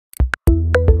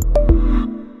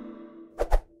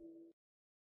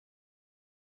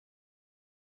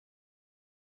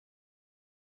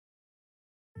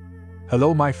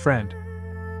Hello my friend.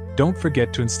 Don't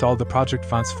forget to install the project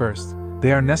fonts first,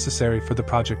 they are necessary for the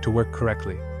project to work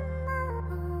correctly.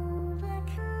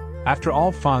 After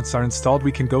all fonts are installed,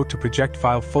 we can go to Project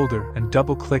File folder and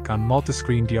double-click on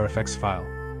Multiscreen DRFX file.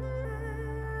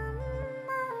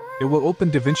 It will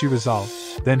open DaVinci Resolve,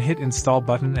 then hit Install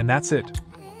button and that's it.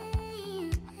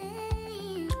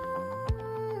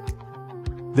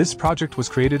 This project was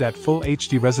created at full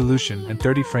HD resolution and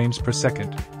 30 frames per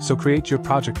second, so create your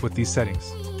project with these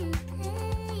settings.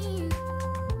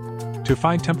 To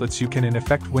find templates, you can in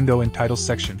Effect window and Title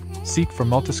section, seek for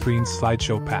Multiscreen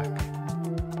Slideshow pack.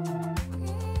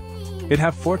 It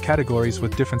have 4 categories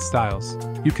with different styles.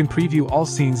 You can preview all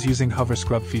scenes using Hover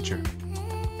Scrub feature.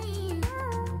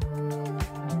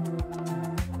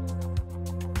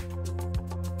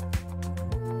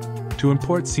 To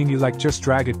import scene you like, just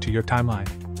drag it to your timeline.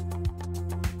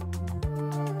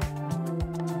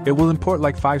 It will import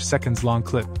like 5 seconds long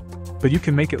clip, but you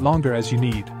can make it longer as you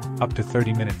need, up to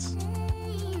 30 minutes.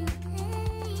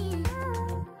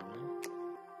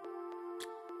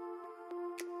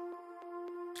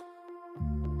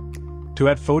 To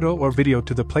add photo or video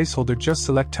to the placeholder, just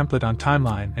select Template on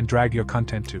Timeline and drag your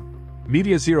content to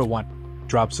Media 01,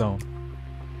 Drop Zone.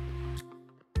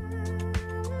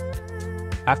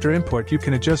 After import, you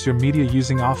can adjust your media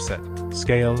using offset,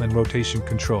 scale and rotation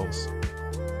controls.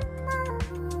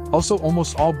 Also,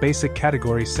 almost all basic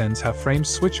category sends have Frame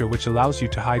Switcher, which allows you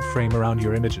to hide frame around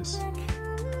your images.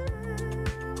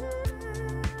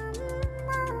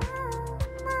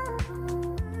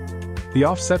 The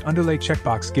Offset Underlay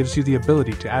checkbox gives you the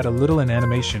ability to add a little an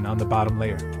animation on the bottom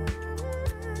layer.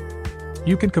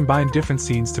 You can combine different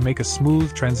scenes to make a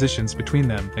smooth transitions between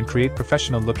them and create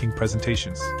professional-looking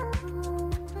presentations.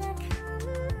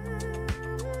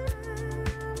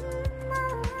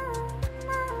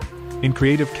 In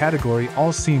Creative category,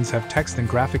 all scenes have text and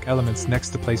graphic elements next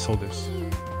to placeholders.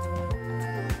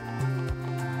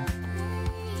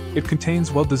 It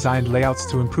contains well-designed layouts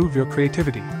to improve your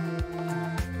creativity.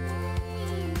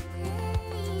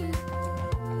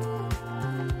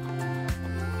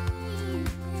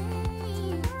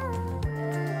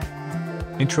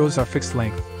 Intros are fixed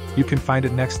length, you can find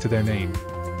it next to their name.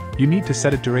 You need to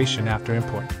set a duration after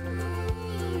import.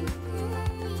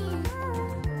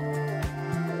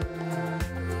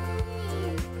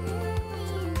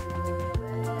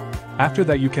 After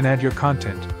that, you can add your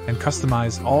content and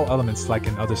customize all elements like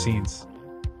in other scenes.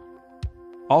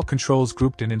 All controls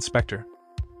grouped in Inspector.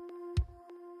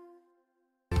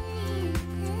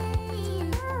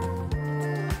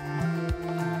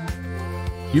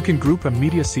 You can group a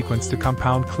media sequence to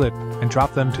compound clip and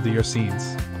drop them to your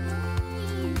scenes.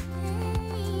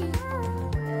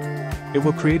 It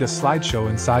will create a slideshow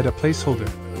inside a placeholder,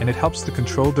 and it helps to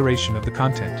control duration of the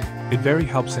content. It very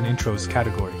helps in Intros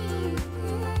category.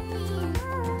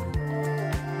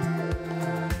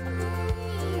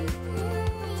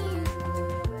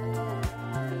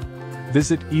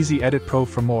 Visit EasyEdit.pro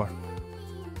for more.